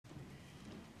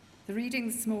The reading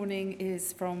this morning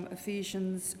is from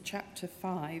Ephesians chapter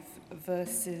 5,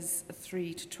 verses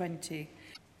 3 to 20.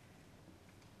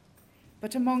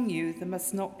 But among you there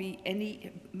must not be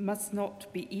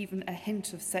even a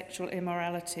hint of sexual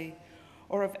immorality,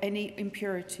 or of any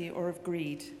impurity or of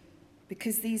greed,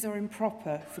 because these are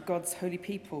improper for God's holy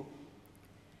people.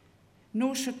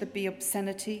 Nor should there be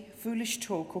obscenity, foolish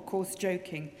talk, or coarse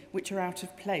joking, which are out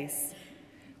of place,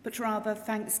 but rather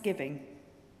thanksgiving.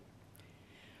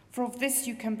 For of this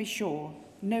you can be sure,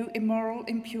 no immoral,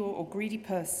 impure, or greedy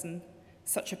person,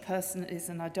 such a person is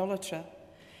an idolater,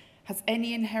 has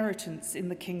any inheritance in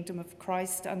the kingdom of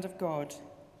Christ and of God.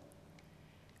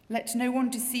 Let no one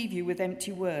deceive you with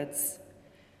empty words,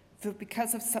 for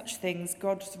because of such things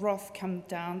God's wrath comes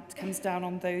down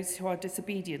on those who are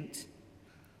disobedient.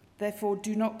 Therefore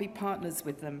do not be partners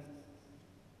with them.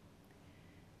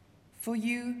 For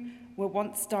you were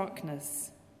once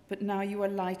darkness, but now you are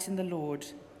light in the Lord.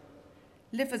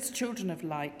 Live as children of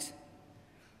light,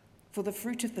 for the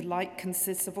fruit of the light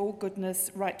consists of all goodness,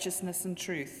 righteousness, and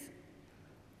truth.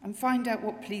 And find out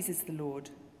what pleases the Lord.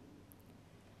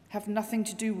 Have nothing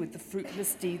to do with the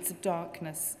fruitless deeds of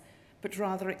darkness, but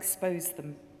rather expose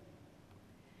them.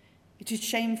 It is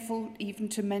shameful even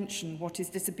to mention what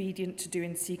is disobedient to do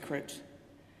in secret.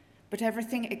 But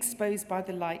everything exposed by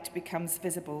the light becomes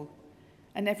visible,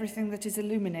 and everything that is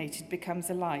illuminated becomes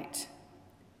a light.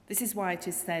 This is why it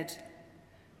is said,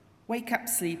 "Wake up,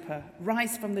 sleeper,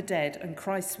 rise from the dead, and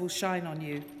Christ will shine on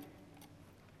you."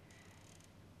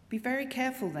 Be very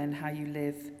careful then how you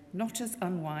live, not as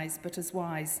unwise, but as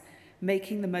wise,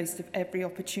 making the most of every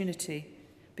opportunity,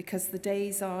 because the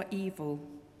days are evil.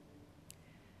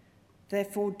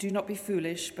 Therefore, do not be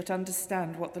foolish, but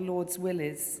understand what the Lord's will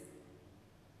is.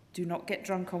 Do not get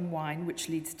drunk on wine, which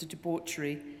leads to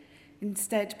debauchery.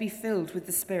 Instead, be filled with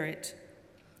the Spirit,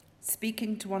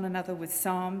 speaking to one another with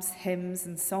psalms, hymns,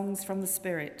 and songs from the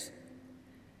Spirit.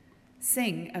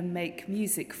 Sing and make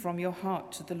music from your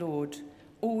heart to the Lord,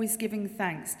 always giving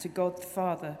thanks to God the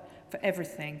Father for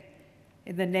everything,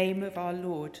 in the name of our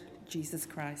Lord Jesus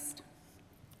Christ.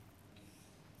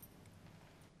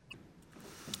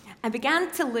 I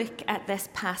began to look at this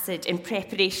passage in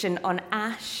preparation on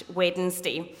Ash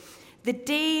Wednesday, the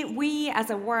day we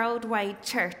as a worldwide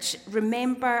church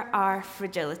remember our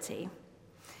fragility.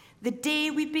 The day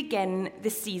we begin the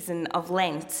season of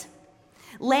Lent.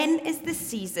 Lent is the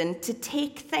season to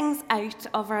take things out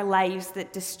of our lives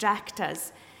that distract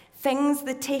us, things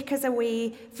that take us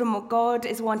away from what God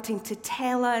is wanting to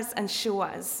tell us and show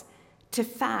us, to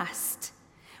fast,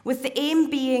 with the aim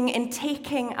being in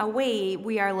taking away,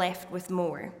 we are left with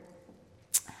more.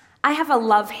 I have a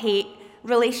love-hate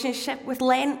relationship with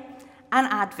Lent and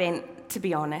Advent, to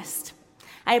be honest.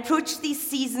 I approach these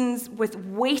seasons with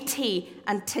weighty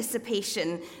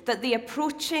anticipation that the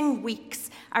approaching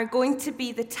weeks are going to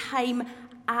be the time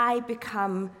I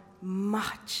become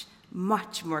much,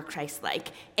 much more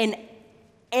Christ-like in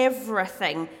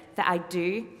everything that I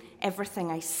do,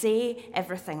 everything I say,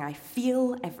 everything I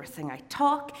feel, everything I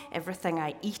talk, everything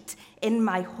I eat, in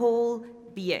my whole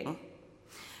being.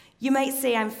 You might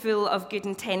say I'm full of good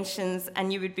intentions,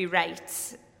 and you would be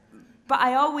right. But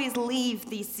I always leave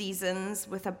these seasons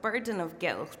with a burden of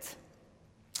guilt.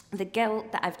 The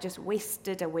guilt that I've just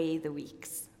wasted away the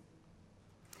weeks.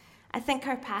 I think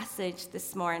our passage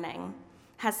this morning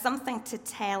has something to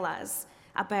tell us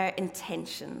about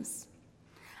intentions.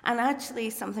 And actually,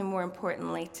 something more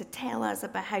importantly, to tell us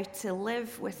about how to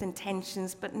live with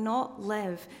intentions, but not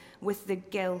live with the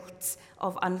guilt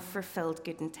of unfulfilled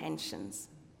good intentions.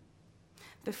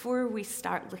 Before we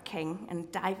start looking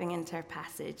and diving into our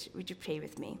passage, would you pray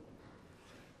with me?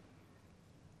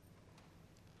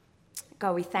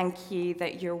 God, we thank you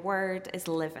that your word is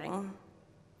living,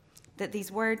 that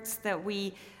these words that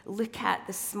we look at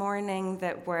this morning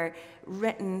that were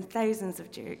written thousands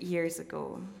of years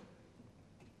ago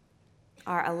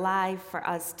are alive for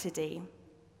us today.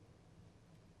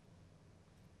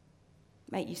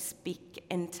 Might you speak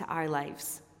into our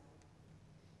lives.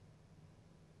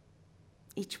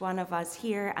 Each one of us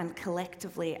here and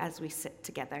collectively as we sit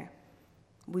together.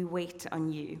 We wait on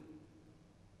you.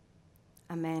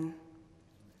 Amen.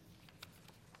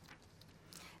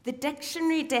 The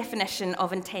dictionary definition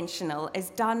of intentional is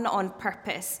done on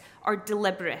purpose or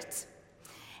deliberate.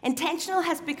 Intentional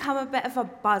has become a bit of a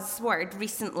buzzword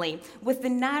recently, with the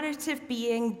narrative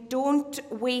being, don't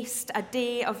waste a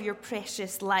day of your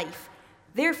precious life.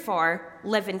 Therefore,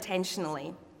 live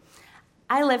intentionally.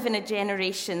 I live in a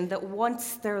generation that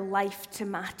wants their life to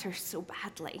matter so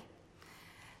badly.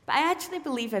 But I actually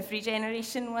believe every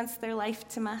generation wants their life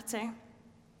to matter.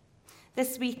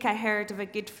 This week I heard of a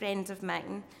good friend of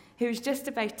mine who was just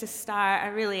about to start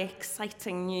a really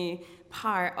exciting new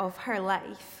part of her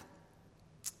life,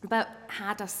 but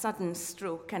had a sudden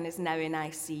stroke and is now in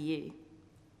ICU.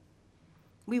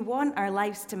 We want our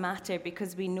lives to matter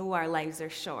because we know our lives are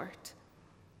short.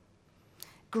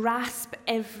 Grasp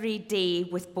every day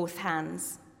with both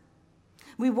hands.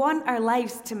 We want our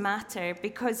lives to matter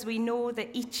because we know that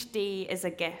each day is a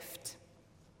gift.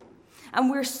 And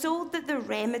we're sold that the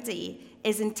remedy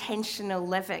is intentional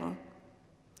living.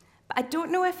 But I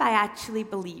don't know if I actually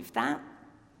believe that.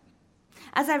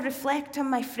 As I reflect on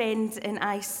my friend in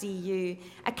ICU,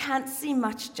 I can't see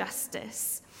much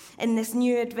justice in this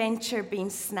new adventure being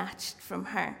snatched from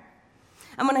her.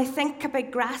 And when I think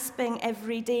about grasping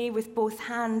every day with both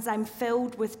hands, I'm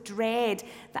filled with dread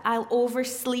that I'll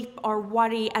oversleep or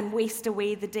worry and waste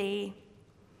away the day.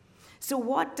 So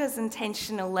what does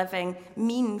intentional living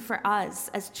mean for us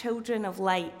as children of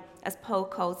light, as Paul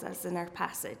calls us in our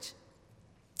passage?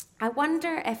 I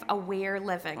wonder if aware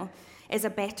living is a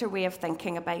better way of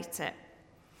thinking about it.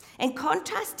 In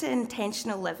contrast to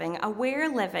intentional living, aware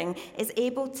living is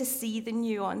able to see the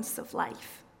nuance of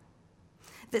life.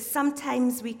 That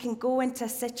sometimes we can go into a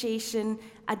situation,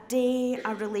 a day,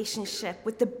 a relationship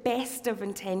with the best of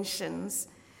intentions,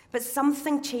 but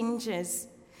something changes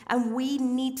and we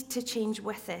need to change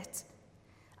with it.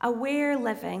 Aware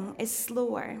living is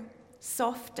slower,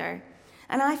 softer,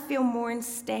 and I feel more in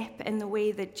step in the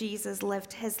way that Jesus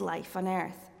lived his life on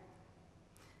earth.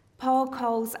 Paul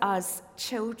calls us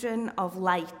children of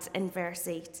light in verse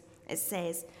 8. It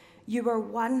says, "You were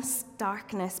once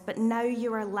darkness, but now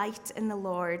you are light in the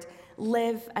Lord.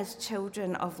 Live as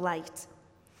children of light."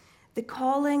 The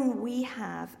calling we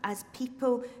have as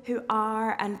people who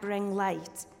are and bring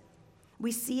light,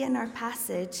 we see in our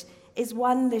passage, is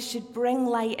one that should bring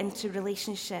light into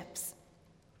relationships.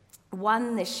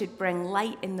 One that should bring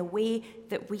light in the way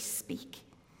that we speak.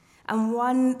 And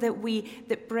one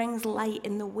that brings light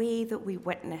in the way that we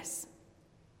witness.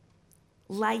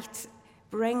 Light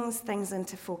brings things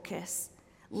into focus.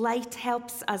 Light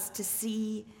helps us to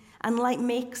see, and light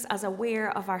makes us aware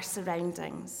of our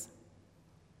surroundings.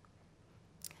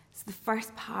 It's the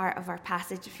first part of our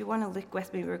passage. If you want to look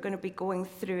with me, we're going to be going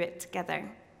through it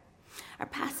together. Our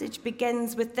passage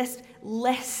begins with this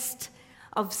list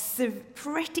of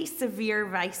pretty severe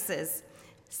vices: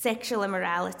 sexual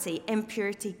immorality,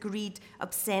 impurity, greed,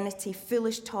 obscenity,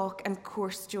 foolish talk, and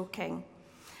coarse joking.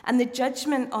 And the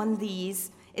judgment on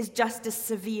these is just as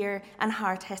severe and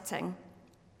hard-hitting: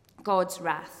 God's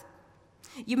wrath.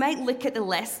 You might look at the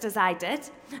list as I did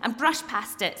and brush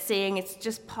past it, saying it's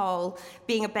just Paul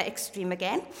being a bit extreme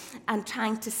again and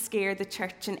trying to scare the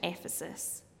church in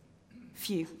Ephesus.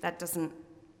 Phew, that doesn't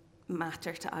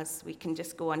matter to us. We can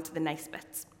just go on to the nice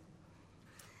bits.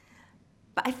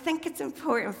 But I think it's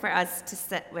important for us to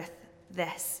sit with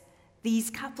these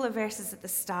couple of verses at the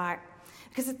start,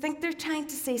 because I think they're trying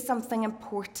to say something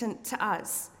important to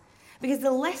us. Because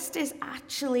the list is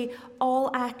actually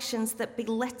all actions that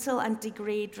belittle and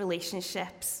degrade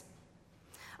relationships.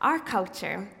 Our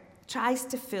culture tries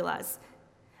to fool us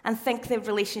and think that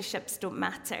relationships don't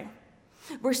matter.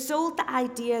 We're sold the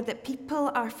idea that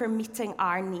people are for meeting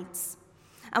our needs,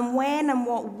 and when and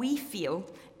what we feel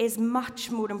is much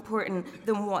more important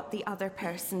than what the other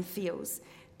person feels.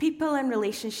 People and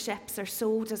relationships are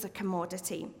sold as a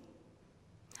commodity.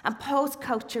 And Paul's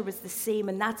culture was the same,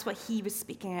 and that's what he was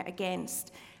speaking out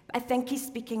against. But I think he's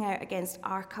speaking out against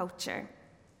our culture.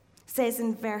 It says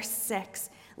in verse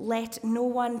 6, "Let no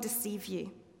one deceive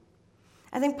you."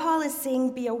 I think Paul is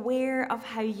saying, be aware of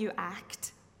how you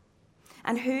act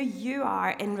and who you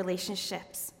are in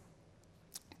relationships.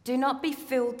 Do not be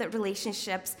fooled that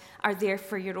relationships are there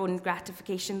for your own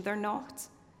gratification. They're not.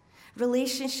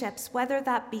 Relationships, whether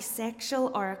that be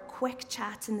sexual or a quick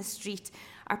chat in the street,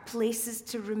 are places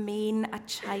to remain a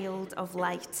child of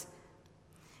light.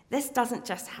 This doesn't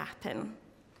just happen.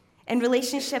 In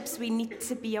relationships, we need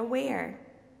to be aware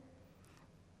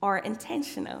or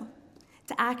intentional,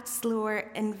 to act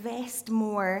slower, invest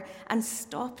more, and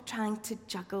stop trying to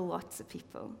juggle lots of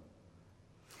people.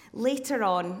 Later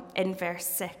on in verse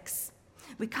 6,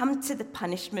 we come to the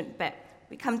punishment bit.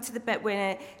 We come to the bit when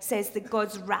it says that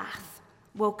God's wrath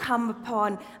will come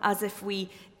upon us if we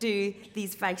do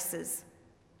these vices.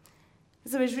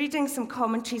 As I was reading some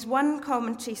commentaries, one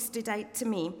commentary stood out to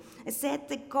me. It said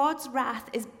that God's wrath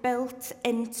is built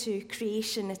into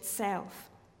creation itself.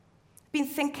 I've been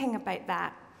thinking about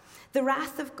that. The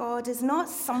wrath of God is not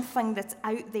something that's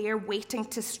out there waiting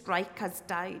to strike us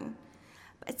down,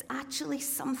 but it's actually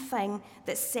something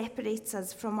that separates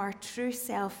us from our true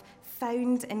self,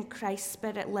 found in Christ's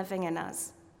Spirit living in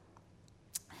us.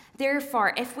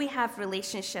 Therefore, if we have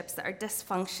relationships that are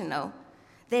dysfunctional,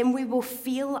 then we will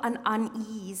feel an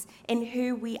unease in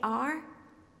who we are.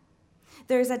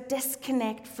 There's a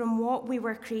disconnect from what we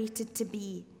were created to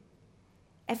be.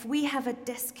 If we have a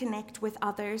disconnect with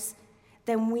others,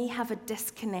 then we have a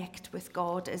disconnect with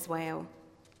God as well.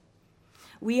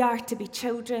 We are to be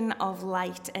children of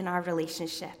light in our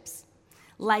relationships.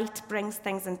 Light brings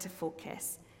things into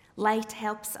focus. Light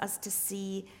helps us to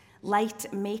see.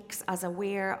 Light makes us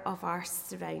aware of our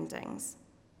surroundings.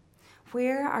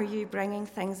 Where are you bringing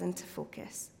things into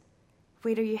focus?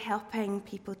 Where are you helping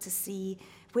people to see?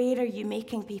 Where are you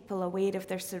making people aware of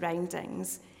their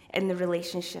surroundings in the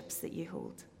relationships that you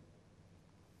hold?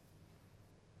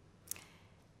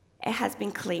 It has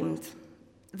been claimed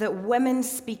that women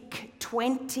speak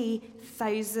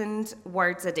 20,000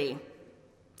 words a day.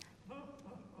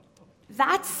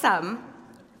 That's some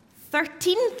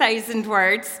 13,000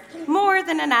 words more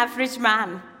than an average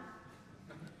man.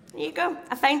 There you go.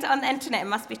 I found it on the internet. It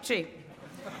must be true.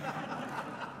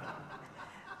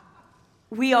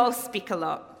 We all speak a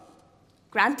lot.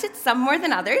 Granted, some more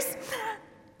than others.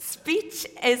 Speech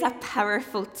is a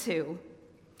powerful tool.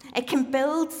 It can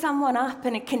build someone up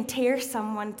and it can tear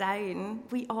someone down.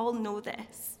 We all know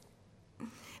this.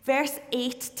 Verse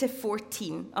 8 to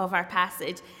 14 of our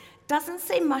passage doesn't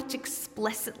say much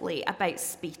explicitly about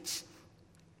speech.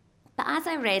 But as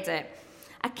I read it,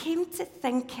 I came to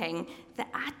thinking that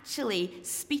actually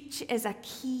speech is a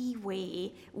key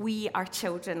way we are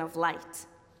children of light.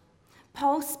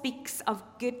 Paul speaks of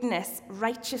goodness,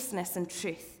 righteousness, and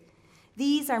truth.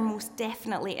 These are most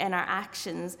definitely in our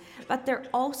actions, but they're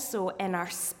also in our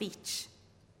speech.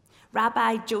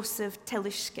 Rabbi Joseph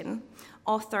Telushkin,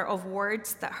 author of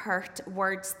Words That Hurt,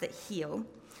 Words That Heal,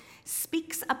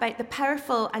 speaks about the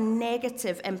powerful and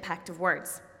negative impact of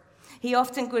words. He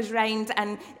often goes round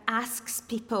and asks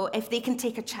people if they can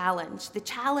take a challenge, the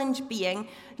challenge being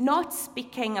not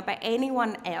speaking about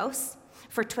anyone else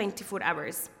for 24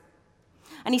 hours.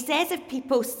 And he says if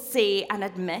people say and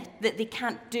admit that they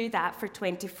can't do that for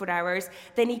 24 hours,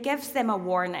 then he gives them a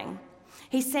warning.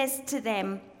 He says to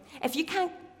them,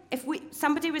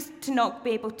 somebody was to not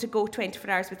be able to go 24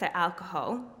 hours without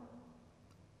alcohol,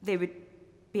 they would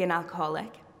be an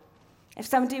alcoholic. If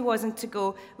somebody wasn't to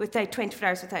go without 24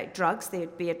 hours without drugs, they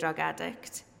would be a drug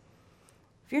addict.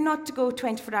 If you're not to go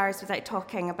 24 hours without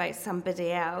talking about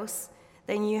somebody else,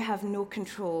 then you have no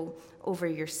control over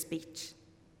your speech.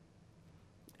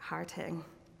 Hard-hitting.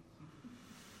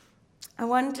 I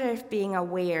wonder if being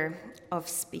aware of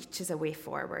speech is a way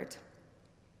forward.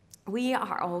 We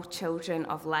are all children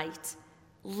of light.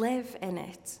 Live in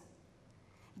it.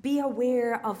 Be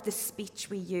aware of the speech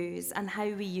we use and how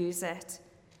we use it.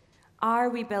 Are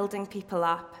we building people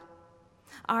up?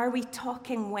 Are we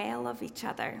talking well of each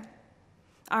other?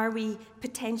 Are we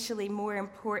potentially, more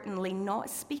importantly, not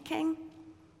speaking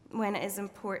when it is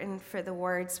important for the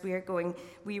words we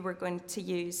were going to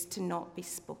use to not be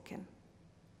spoken?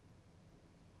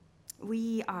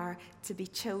 We are to be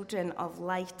children of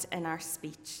light in our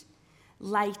speech.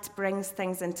 Light brings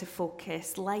things into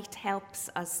focus. Light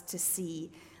helps us to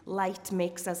see. Light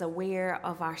makes us aware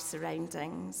of our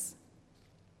surroundings.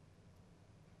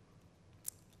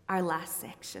 Our last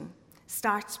section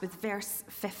starts with verse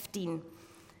 15,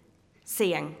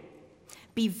 saying,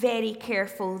 "Be very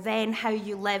careful then how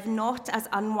you live, not as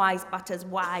unwise but as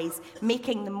wise,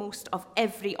 making the most of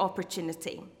every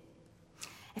opportunity."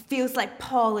 It feels like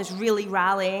Paul is really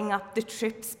rallying up the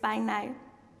troops by now.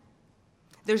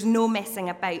 There's no messing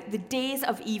about. The days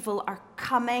of evil are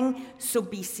coming, so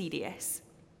be serious.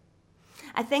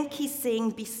 I think he's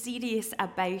saying be serious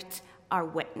about our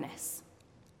witness.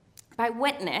 By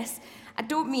witness, I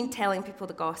don't mean telling people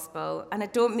the gospel, and I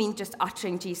don't mean just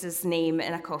uttering Jesus' name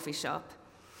in a coffee shop.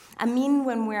 I mean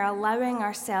when we're allowing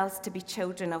ourselves to be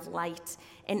children of light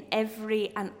in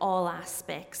every and all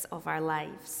aspects of our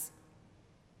lives.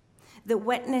 The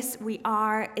witness we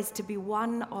are is to be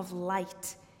one of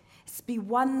light. It's to be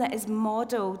one that is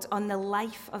modeled on the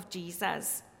life of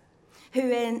Jesus, who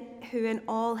in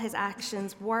all his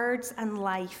actions, words, and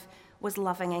life was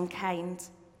loving and kind.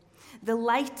 The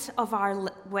light of our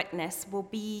witness will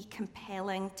be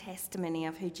compelling testimony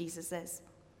of who Jesus is.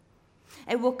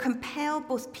 It will compel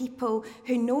both people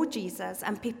who know Jesus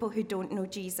and people who don't know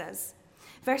Jesus.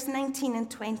 Verse 19 and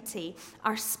 20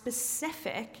 are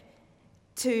specific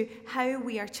to how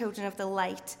we are children of the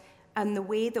light and the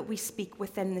way that we speak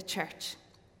within the church.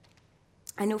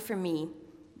 I know for me,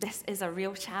 this is a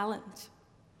real challenge.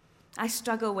 I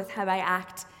struggle with how I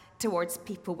act towards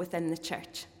people within the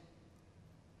church,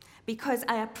 because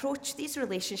I approach these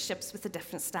relationships with a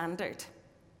different standard.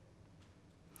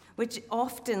 which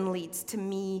often leads to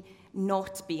me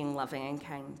not being loving and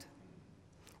kind.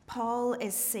 Paul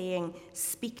is saying,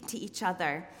 speak to each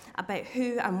other about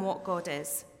who and what God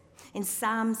is, in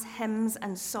psalms, hymns,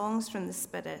 and songs from the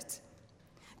Spirit.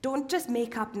 Don't just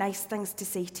make up nice things to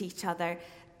say to each other.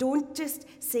 Don't just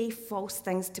say false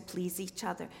things to please each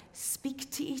other.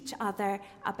 Speak to each other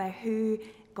about who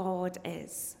God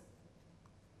is.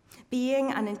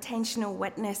 Being an intentional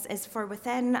witness is for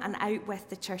within and out with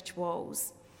the church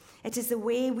walls. It is the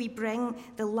way we bring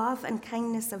the love and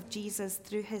kindness of Jesus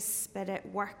through his Spirit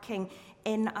working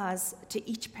in us to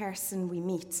each person we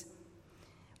meet.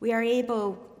 We are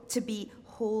able to be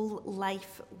whole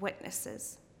life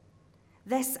witnesses.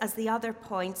 This, as the other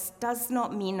points, does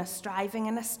not mean a striving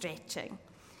and a stretching.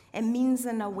 It means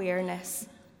an awareness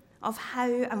of how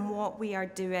and what we are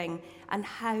doing and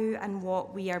how and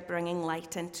what we are bringing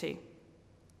light into.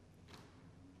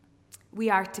 We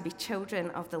are to be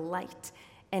children of the light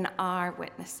in our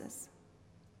witnesses.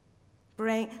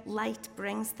 Light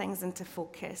brings things into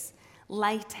focus.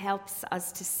 Light helps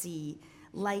us to see.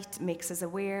 Light makes us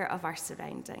aware of our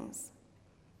surroundings.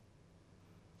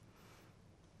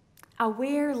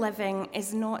 Aware living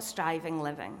is not striving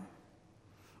living.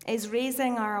 It is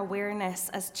raising our awareness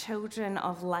as children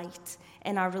of light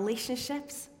in our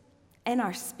relationships, in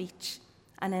our speech,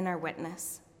 and in our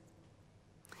witness.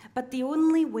 But the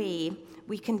only way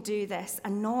we can do this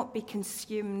and not be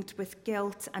consumed with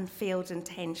guilt and failed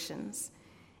intentions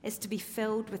is to be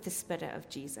filled with the Spirit of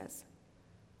Jesus.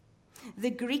 The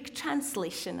Greek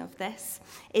translation of this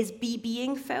is be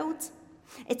being filled.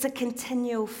 It's a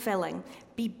continual filling.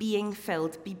 Be being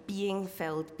filled, be being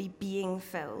filled, be being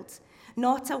filled.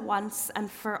 Not a once and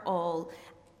for all,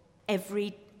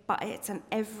 but it's an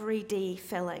everyday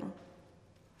filling.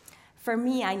 For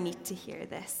me, I need to hear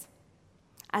this,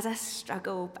 as I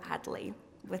struggle badly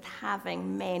with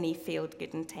having many failed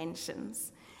good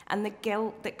intentions and the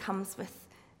guilt that comes with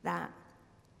that.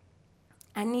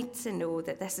 I need to know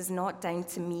that this is not down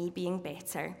to me being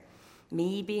better,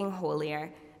 me being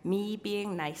holier, me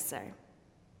being nicer.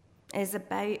 It is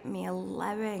about me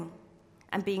allowing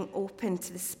and being open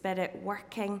to the Spirit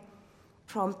working,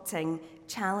 prompting,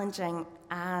 challenging,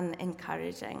 and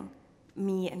encouraging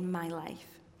me in my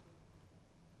life.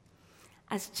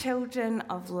 As children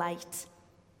of light,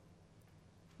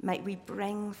 might we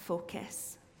bring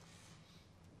focus?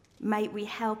 Might we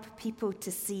help people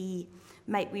to see?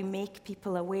 Might we make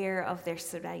people aware of their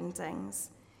surroundings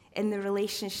in the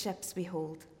relationships we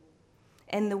hold,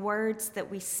 in the words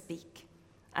that we speak,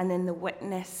 and in the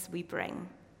witness we bring?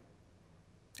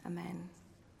 Amen.